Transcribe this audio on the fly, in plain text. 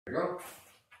There we go.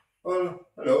 Well,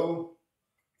 hello.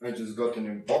 I just got a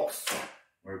new box.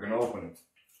 We're gonna open it.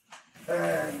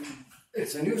 And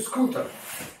it's a new scooter.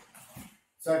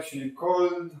 It's actually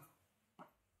called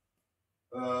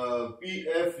PFULUO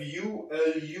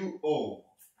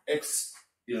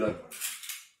X-11.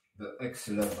 The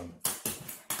X-11.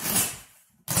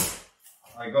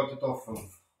 I got it off of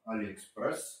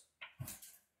AliExpress.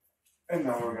 And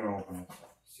now we're gonna open it.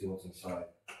 See what's inside.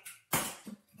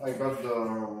 I got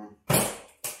the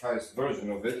highest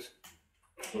version of it,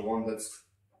 the one that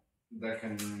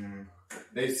can.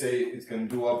 They say it can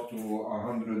do up to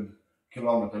 100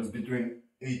 kilometers, between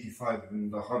 85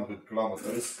 and 100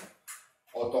 kilometers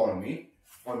autonomy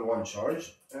on one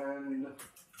charge, and let's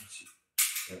see,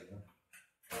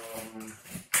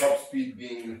 top speed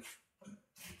being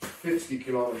 50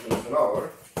 kilometers an hour.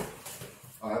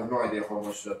 I have no idea how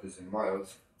much that is in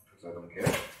miles because I don't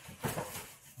care.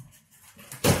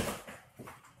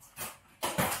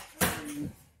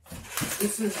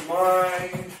 This is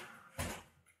my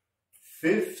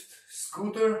 5th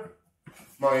scooter,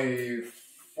 my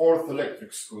 4th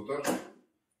electric scooter.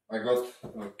 I got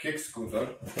a kick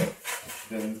scooter,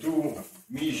 then 2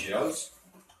 Mijias.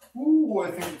 Ooh, I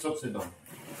think it's upside down.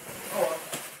 Oh,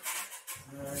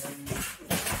 and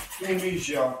 3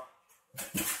 Mijia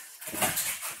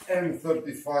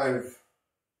M35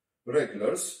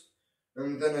 regulars,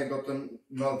 and then I got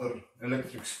another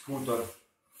electric scooter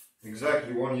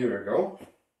exactly 1 year ago,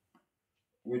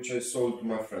 which I sold to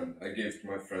my friend. I gave to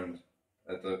my friend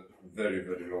at a very,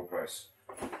 very low price.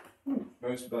 Ooh,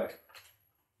 nice bag.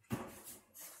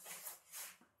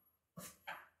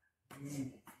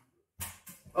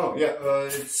 Oh yeah,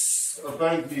 it's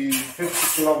apparently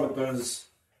 50 kilometers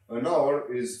an hour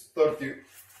is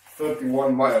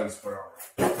 31 miles per hour.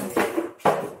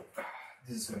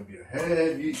 This is gonna be a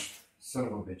heavy son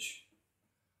of a bitch.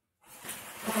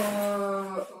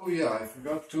 Oh yeah, I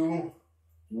forgot to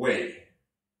weigh.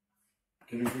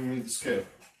 Can you bring me the scale?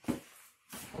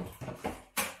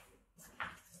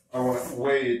 I want to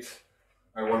weigh it.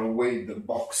 I want to weigh the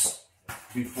box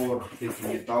before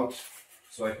taking it out,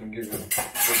 so I can give you the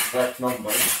exact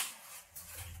number,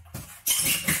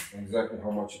 exactly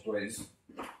how much it weighs.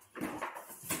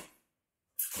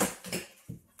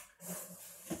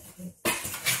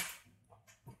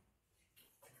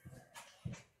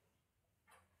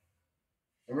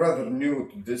 I'm rather new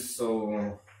to this,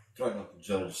 so try not to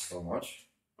judge so much.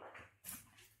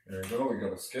 There we go, we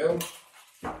got a scale.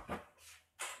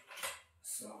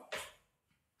 So,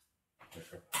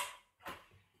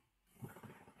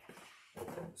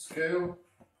 open the scale.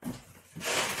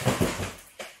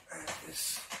 And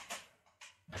this.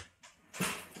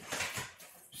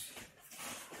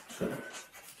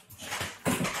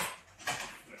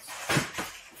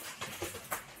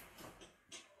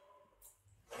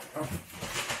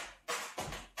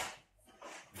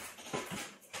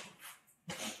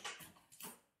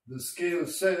 The scale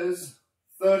says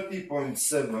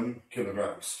 30.7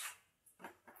 kilograms.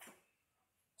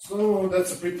 So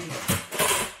that's a pretty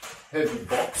heavy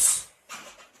box.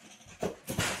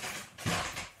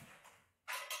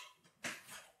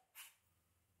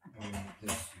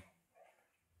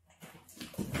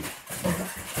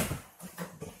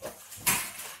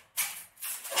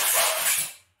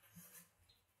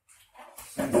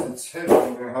 Since it's heavy,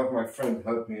 I'm going to have my friend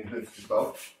help me lift it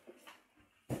out.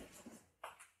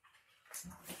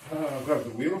 Grab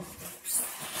the wheel.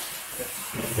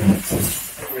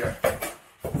 Yeah.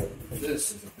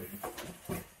 This is a thing.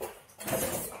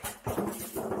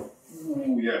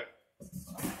 Ooh, yeah.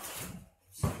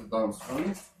 Set it down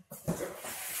strong. Okay.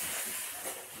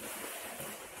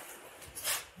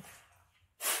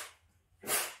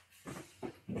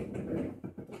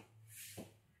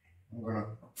 I'm gonna.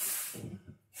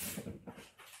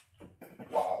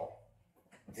 Wow.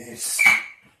 This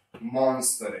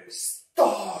monster is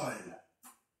tall!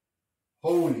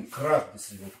 Holy crap,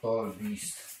 this is a tall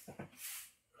beast.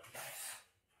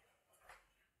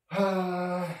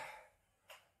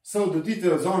 So the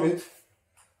details on it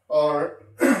are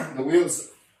the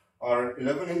wheels are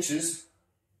 11 inches.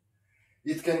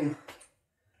 It can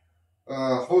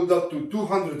hold up to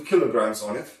 200 kilograms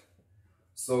on it.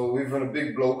 So even a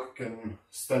big bloke can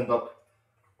stand up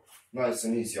nice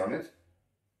and easy on it.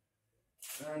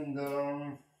 And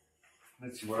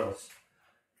let's see what else.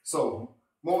 So,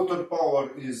 motor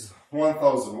power is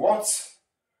 1000 watts.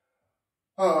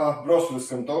 Brushless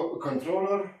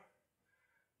controller.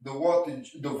 The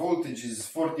voltage is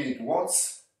 48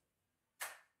 watts.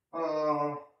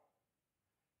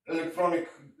 Electronic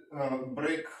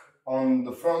brake on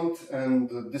the front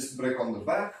and disc brake on the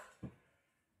back.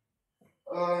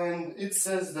 and it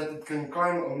says that it can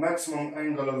climb a maximum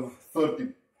angle of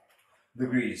 30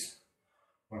 degrees.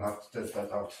 We'll have to test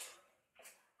that out.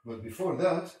 But before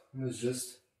that, let's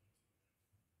just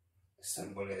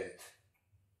assemble it.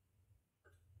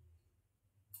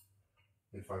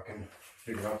 If I can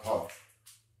figure out how,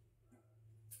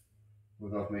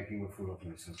 without making a fool of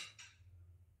myself.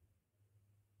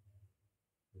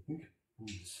 I think we're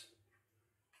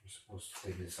supposed to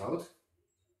take this out.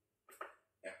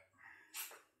 Yeah.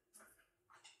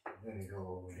 Then you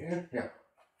go over here. Yeah.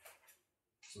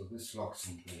 So this locks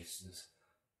in place. This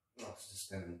locks the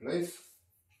stand in place.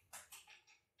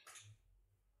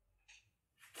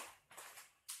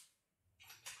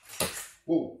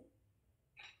 Whoa.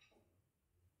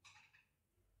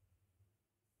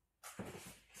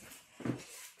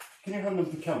 Can you handle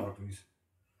the camera, please?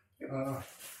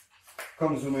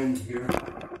 Come zoom in here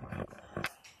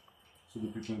so the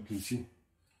people can see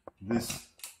this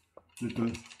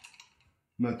little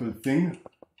metal thing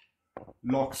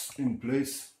locks in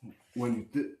place when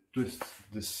you twist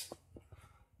this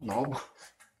knob,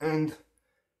 and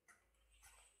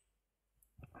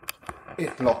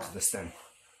it locks the stem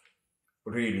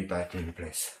really tightly in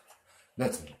place.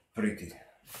 That's pretty.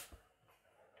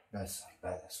 That's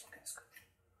badass looking stuff.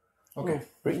 Okay.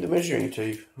 Bring the measuring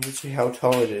tape. Let's see how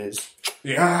tall it is.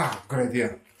 Yeah, good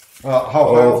idea. How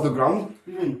high off the ground?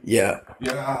 Yeah.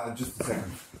 Yeah, just a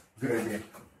second. Good idea.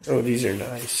 Oh, these are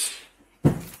nice.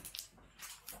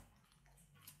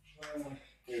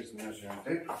 Here's the measuring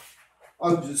tape.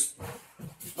 I'll just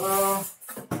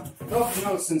nothing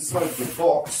else inside the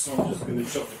box, so I'm just gonna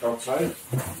shove it outside.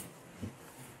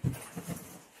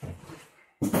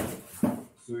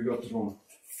 So we got room.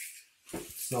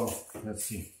 So let's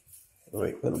see.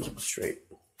 Wait, let me keep it straight.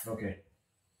 Okay.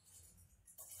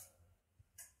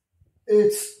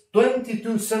 It's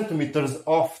 22 centimeters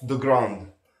off the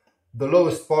ground. The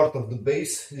lowest part of the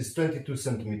base is 22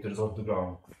 centimeters off the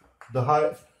ground.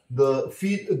 The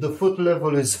foot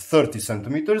level is 30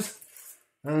 centimeters,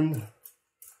 and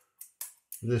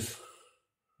this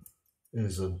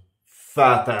is a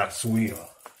fat ass wheel.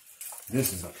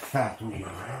 This is a fat wheel,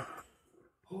 man.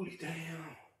 Holy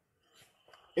damn.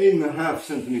 8.5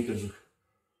 centimeters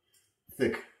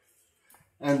thick,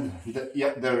 and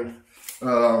they're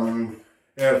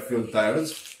air-filled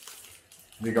tires.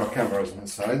 They got cameras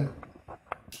inside,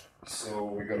 so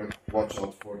we gotta watch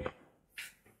out for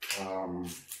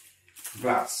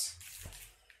glass.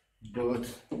 But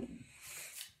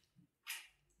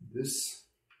this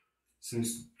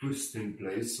seems to twist in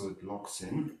place, so it locks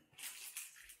in.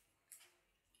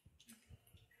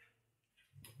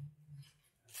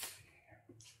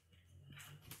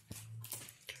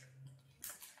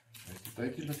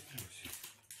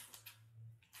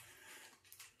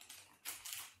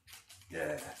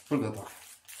 Yeah, pull that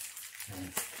off.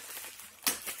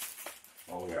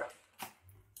 Oh yeah.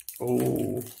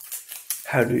 Oh,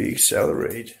 how do you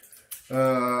accelerate?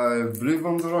 I believe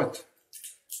on the right.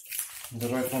 The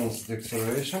right one is the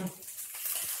acceleration.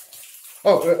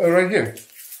 Oh, right here.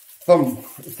 Thumb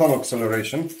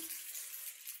acceleration.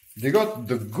 They got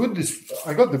the good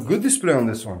I got the good display on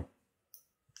this one.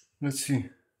 Let's see.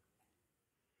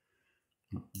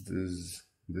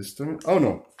 This turn? Oh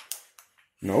no.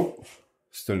 No.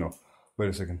 Still no. Wait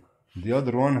a second. The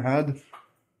other one had.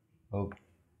 Oh.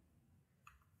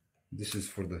 This is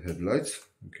for the headlights.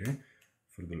 Okay.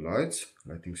 For the lights,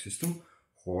 lighting system,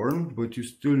 horn, but you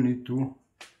still need to.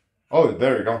 Oh,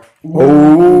 there we go.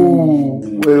 Oh,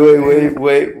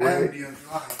 wait. Ambient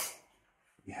light.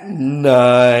 Yeah.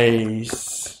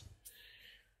 Nice.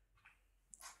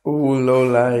 Oh, low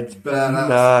light. Badass.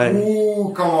 Nice.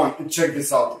 Ooh, come on, check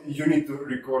this out. You need to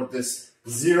record this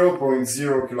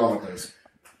 0.0 kilometers.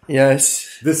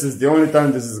 Yes. This is the only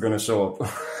time this is gonna show up.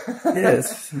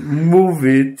 Yes. Move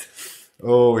it.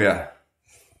 Oh yeah.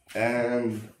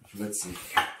 And let's see.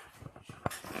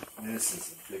 This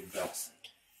is a big dust.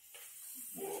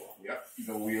 Whoa, yeah,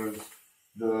 the wheels,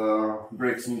 the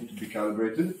brakes need to be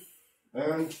calibrated.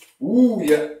 And ooh,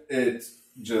 yeah,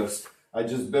 I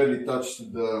just barely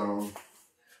touched the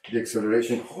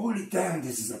acceleration. Holy damn,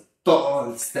 this is a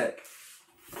tall step.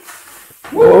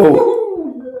 Whoa!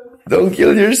 Woo! Don't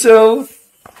kill yourself.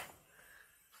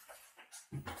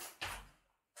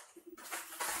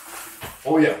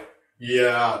 Oh yeah.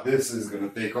 Yeah, this is gonna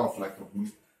take off like a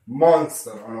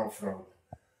monster on off-road.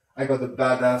 I got the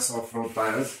badass off-road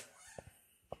tires.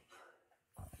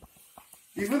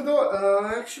 Even though,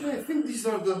 actually, I think these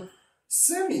are the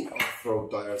semi-off-road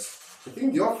tires. I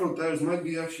think the off-road tires might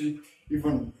be actually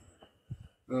even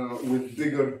with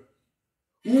bigger.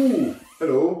 Ooh,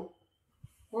 hello.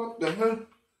 What the hell?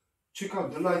 Check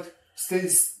out the light.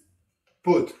 Stays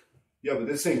put. Yeah, but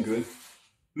this ain't good.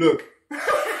 Look.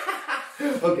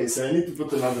 Okay, so I need to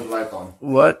put another light on.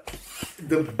 What?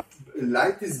 The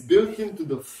light is built into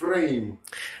the frame.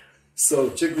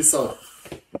 So check this out.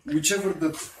 Whichever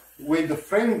the way the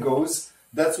frame goes,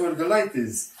 that's where the light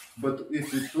is. But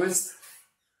if you twist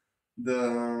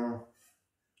the...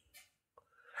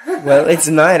 Well, it's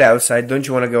night outside. Don't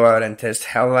you want to go out and test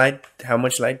how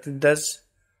much light it does?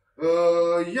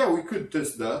 Yeah, we could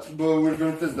test that, but we're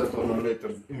gonna test that on a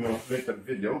later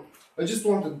video. I just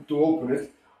wanted to open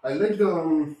it. I like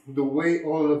the way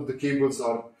all of the cables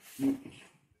are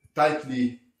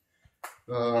tightly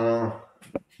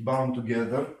bound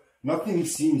together. Nothing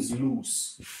seems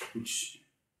loose, which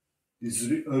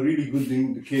is a really good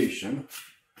indication.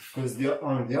 Because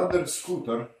on the other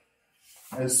scooter,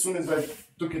 as soon as I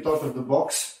took it out of the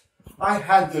box, I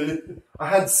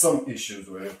had some issues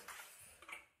with it.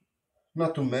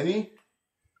 Not too many.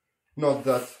 Not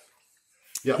that.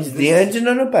 Yeah. Is the engine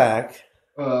on the back?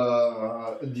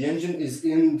 The engine is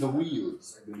in the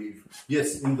wheels, I believe.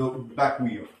 Yes, in the back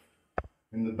wheel.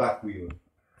 In the back wheel.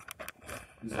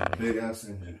 This is a big ass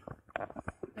engine.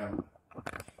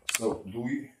 So do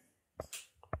we?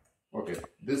 Okay,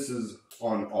 this is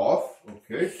on off.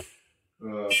 Okay.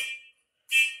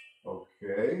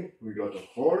 Okay, we got a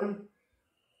horn.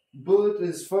 But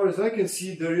as far as I can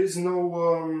see, there is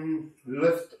no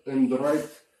left and right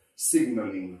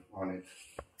signaling on it.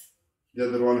 The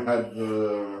other one had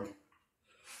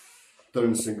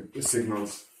turn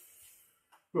signals.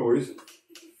 No worries.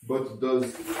 But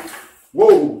does...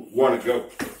 Whoa! Wanna go?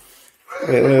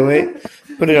 Wait.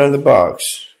 Put it on the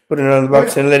box. Put it on the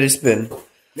box and let it spin.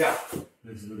 Yeah,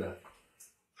 let's do that.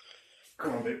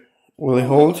 Come on, babe. Will it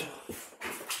hold?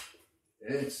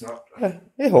 It's not...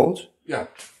 It holds. Yeah,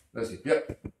 that's it.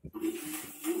 Yep.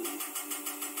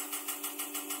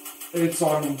 It's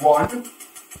on 1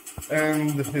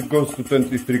 and it goes to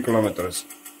 23 kilometers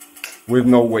with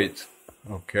no weight.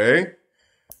 Okay.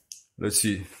 Let's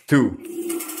see. 2.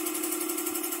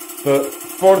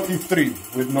 43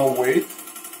 with no weight,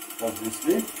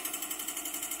 obviously.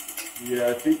 Yeah,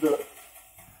 I think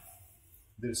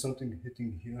there's something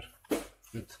hitting here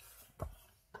that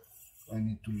I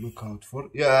need to look out for.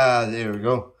 Yeah, there we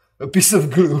go. A piece of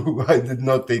glue I did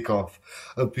not take off.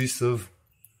 A piece of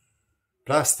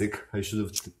plastic I should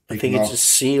have taken off. I think it's a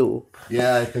seal.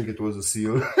 Yeah, I think it was a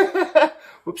seal.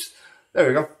 Oops. There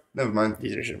we go. Never mind.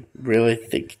 These are some really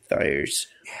thick tires.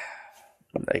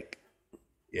 Yeah. Like...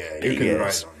 Yeah, you can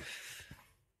ride on.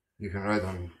 You can ride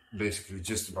on basically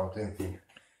just about anything.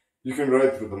 You can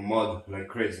ride through the mud like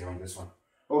crazy on this one.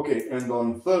 Okay, and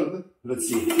on third, let's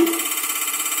see.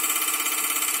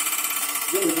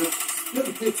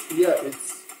 Yeah,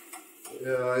 it's.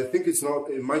 I think it's not.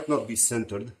 It might not be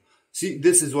centered. See,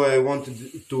 this is why I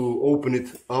wanted to open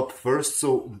it up first,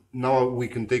 so now we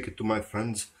can take it to my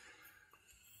friends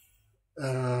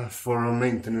for a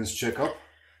maintenance checkup.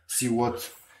 See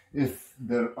what. If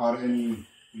there are any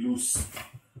loose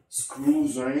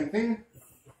screws or anything.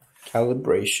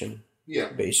 Calibration.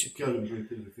 Yeah, basically.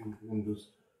 Calibrate everything on those.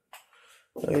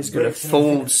 Oh, he's got a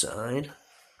fold sign.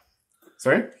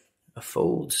 Sorry? A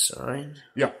fold sign.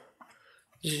 Yeah.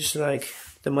 This is like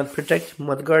the mud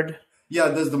guard. Yeah,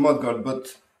 that's the mud guard,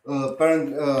 but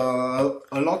apparently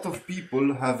a lot of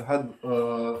people have had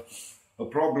a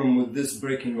problem with this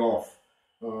breaking off.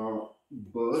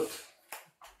 But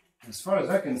as far as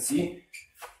I can see,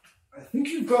 I think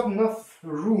you've got enough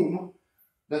room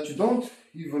that you don't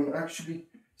even actually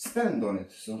stand on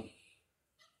it. So,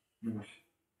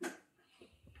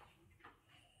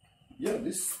 yeah,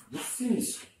 this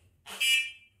seems,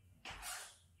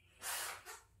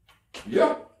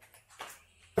 yeah,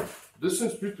 this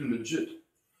seems pretty legit.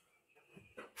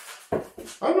 I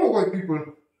don't know why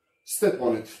people step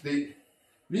on it. They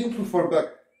lean too far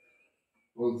back.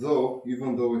 Although,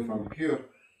 even though if I'm here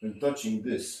and touching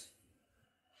this,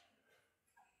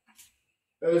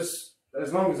 as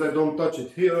long as I don't touch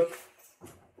it here,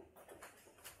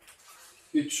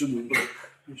 it should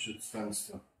stand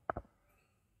still.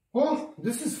 Well,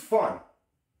 this is fun.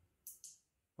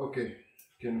 Okay,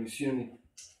 can we see any?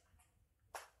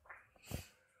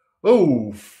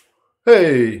 Oh,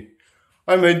 hey,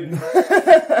 I made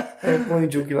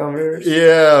 1.2 kilometers.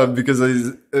 yeah, because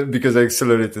I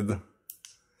accelerated.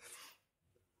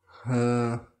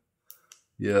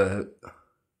 Yeah,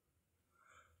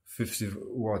 50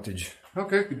 wattage.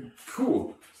 Okay,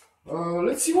 cool.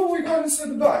 Let's see what we got inside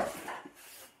the bag.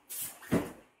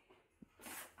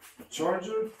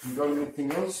 Charger. You got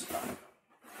anything else?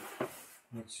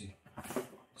 Let's see.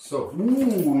 So,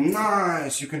 ooh,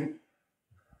 nice. You can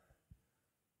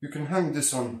hang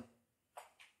this on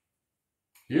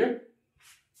here.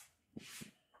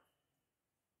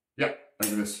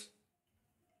 like this.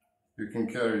 You can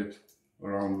carry it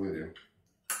around with you.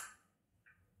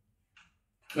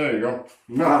 There you go.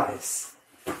 Nice.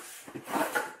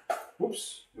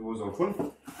 Oops, it was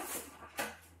open.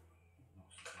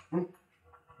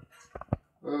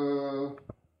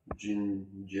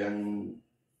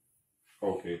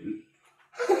 Okay.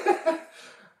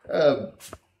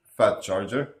 Fat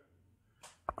charger.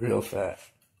 Real fat.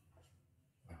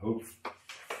 I hope.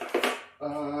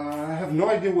 I have no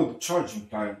idea what the charging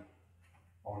time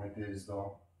on it is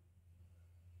though.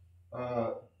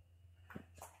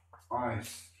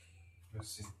 Nice. Let's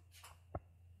see.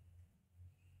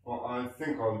 Well, I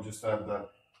think I'll just add that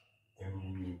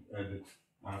in edit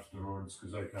afterwards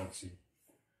because I can't see.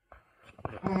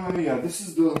 Yeah, this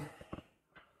is the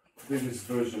biggest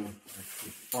version I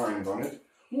could find on it.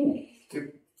 Ooh,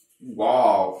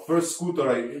 wow, first scooter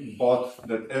I bought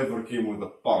that ever came with a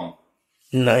pump.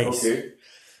 Nice. Okay.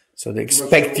 So they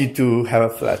expect you to have a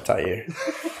flat tire.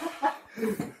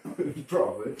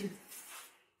 Probably.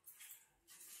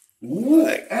 Ooh,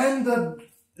 and the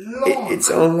lock. It's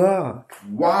unlocked.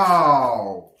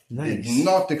 Wow. Nice. Did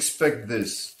not expect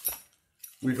this.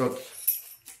 We got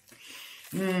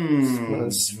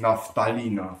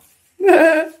naphthalina.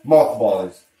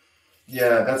 Mothballs.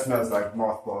 Yeah, that smells like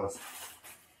mothballs.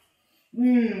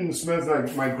 Smells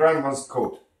like my grandma's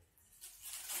coat.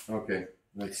 Okay,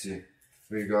 let's see.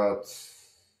 We got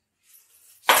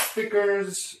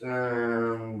stickers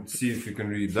and see if you can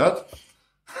read that.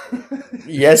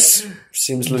 Yes,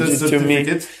 seems legit to me.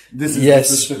 This is yes,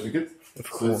 the certificate. Of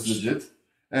So course. it's legit.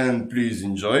 And please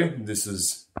enjoy. This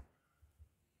is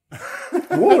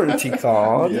warranty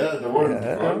card. yeah, the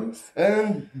warranty card.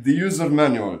 And the user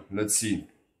manual. Let's see.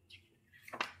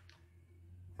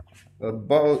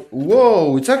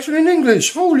 Whoa, it's actually in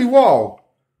English. Holy wow.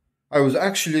 I was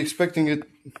actually expecting it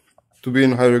to be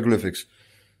in hieroglyphics.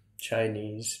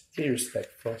 Chinese. Be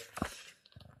respectful.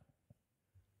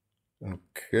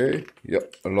 Okay.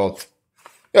 Yep, a lot.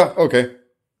 Yeah, okay.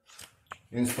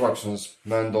 Instructions.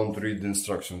 Man, don't read the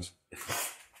instructions.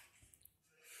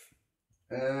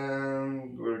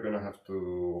 And we're gonna have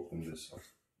to open this up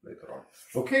later on.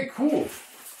 Okay, cool.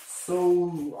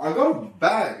 So I got a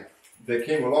bag that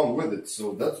came along with it,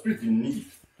 so that's pretty neat.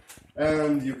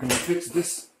 And you can fix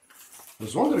this. I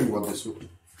was wondering what this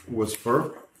was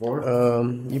for.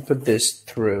 You put this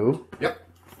through. Yep.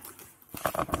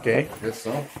 Okay. Guess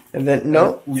so. And then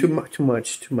too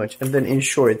much. And then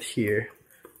insure it here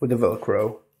with the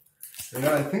Velcro.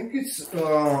 Yeah, I think it's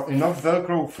enough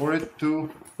Velcro for it to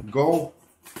go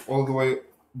all the way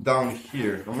down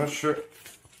here. I'm not sure.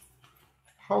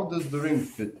 How does the ring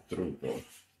fit through though?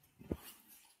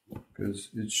 Because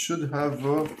it should have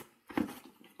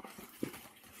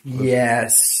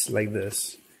yes, like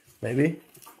this. Maybe?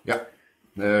 Yeah.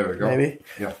 There we go. Maybe?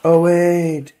 Yeah. Oh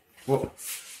wait. Well,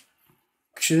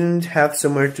 shouldn't have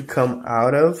somewhere to come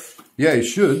out of. Yeah, it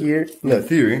should. Here. In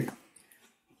theory.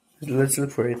 Let's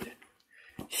look for it.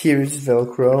 Here is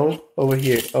Velcro. Over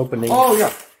here, opening. Oh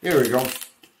yeah. Here we go.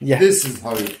 Yeah. This is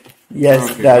how it.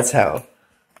 Yes, okay. That's how.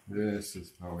 This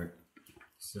is how I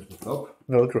set it up.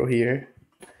 Velcro here.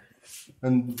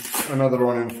 And another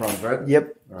one in front, right?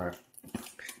 Yep. Alright.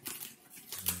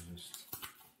 Just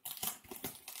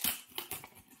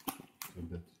put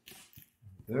that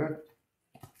there.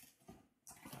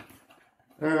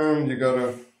 And you got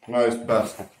a nice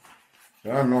basket. I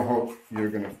don't know how you're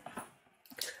gonna.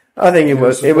 I think it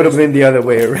would have been the other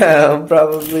way around,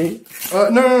 probably.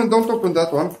 No, don't open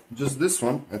that one. Just this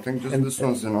one. I think just this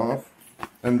one's enough.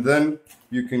 And then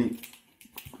you can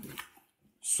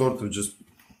sort of just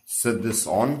set this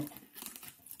on.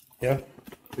 Yeah.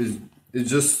 It's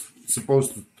just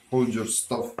supposed to hold your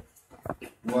stuff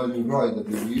while you ride, I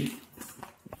believe.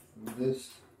 This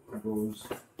goes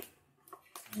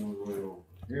all the way over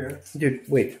here. Dude,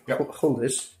 wait. Yeah. Hold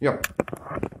this. Yeah.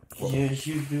 Yeah,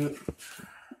 you do.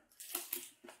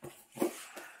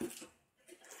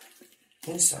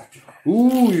 Inside.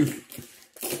 Ooh, you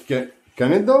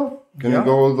can it though? Can it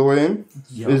go all the way in?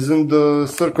 Yeah. Isn't the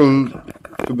circle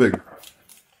too big?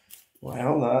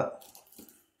 Well, not.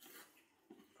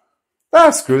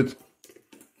 That's good.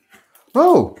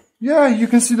 Oh, yeah, you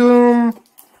can see the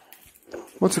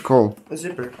what's it called? A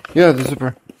zipper. Yeah, the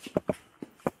zipper.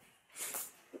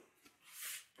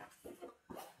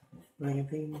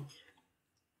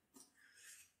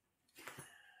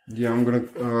 Yeah, I'm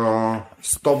gonna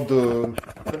stop the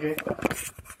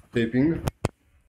taping.